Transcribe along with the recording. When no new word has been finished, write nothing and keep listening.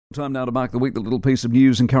Time now to mark the week, the little piece of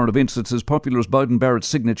news and current events that's as popular as Bowden Barrett's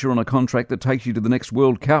signature on a contract that takes you to the next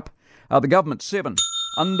World Cup. The government, 7.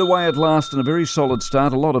 Underway at last and a very solid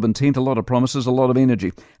start. A lot of intent, a lot of promises, a lot of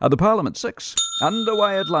energy. The Parliament, 6.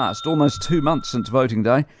 Underway at last. Almost 2 months since voting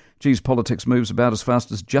day. Geez, politics moves about as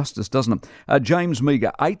fast as justice, doesn't it? James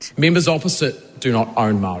Meager, 8. Members opposite do not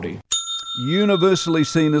own Māori. Universally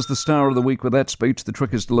seen as the star of the week with that speech. The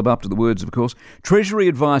trick is to live up to the words, of course. Treasury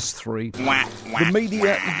advice, 3. The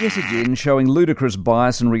media, yet again, showing ludicrous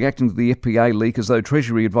bias and reacting to the FPA leak as though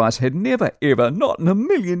Treasury advice had never, ever, not in a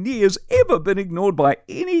million years, ever been ignored by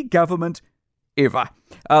any government ever.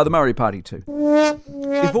 The Maori Party, 2.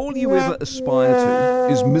 If all you ever aspire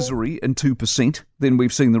to is misery and 2%, then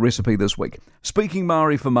we've seen the recipe this week. Speaking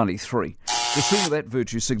Maori for money, 3. The sooner that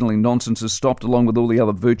virtue signalling nonsense is stopped, along with all the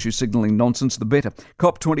other virtue signalling nonsense, the better.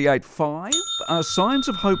 COP28, 5. Signs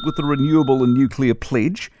of hope with the renewable and nuclear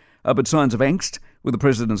pledge, but signs of angst with the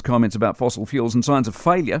President's comments about fossil fuels, and signs of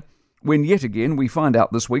failure when yet again we find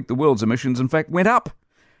out this week the world's emissions in fact went up.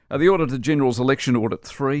 The Auditor General's election audit,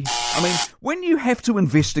 3. I mean, when you have to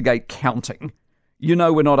investigate counting, you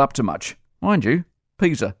know we're not up to much. Mind you,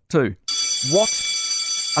 PISA, 2. What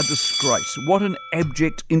a disgrace. What an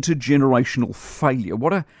abject intergenerational failure.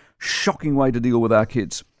 What a shocking way to deal with our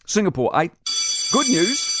kids. Singapore, 8. Good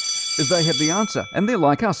news is they have the answer, and they're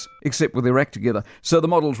like us, except with their act together. So the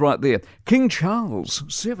model's right there. King Charles,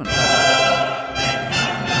 7. He's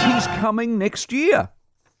coming next year,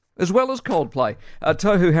 as well as Coldplay.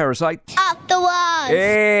 Tohu Harris, 8. Up the ones!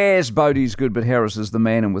 Yes, Bodie's good, but Harris is the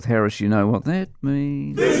man, and with Harris you know what that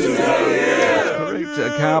means. This is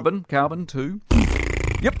correct. Carbon, 2.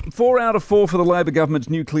 Yep, 4 out of 4 for the Labor government's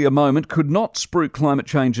nuclear moment. Could not spruik climate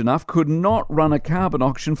change enough. Could not run a carbon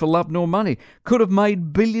auction for love nor money. Could have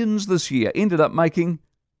made billions this year. Ended up making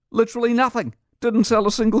literally nothing. Didn't sell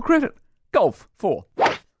a single credit. Golf, 4.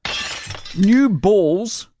 New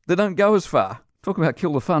balls that don't go as far. Talk about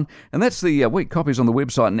kill the fun. And that's the week. Copies on the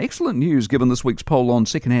website. And excellent news given this week's poll on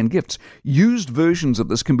second-hand gifts. Used versions of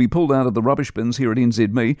this can be pulled out of the rubbish bins here at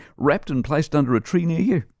NZME, wrapped and placed under a tree near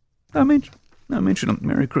you. No mention of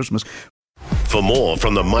Merry Christmas. For more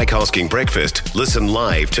from the Mike Hosking Breakfast, listen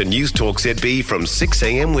live to News Talk ZB from 6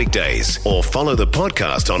 a.m. weekdays or follow the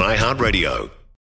podcast on iHeartRadio.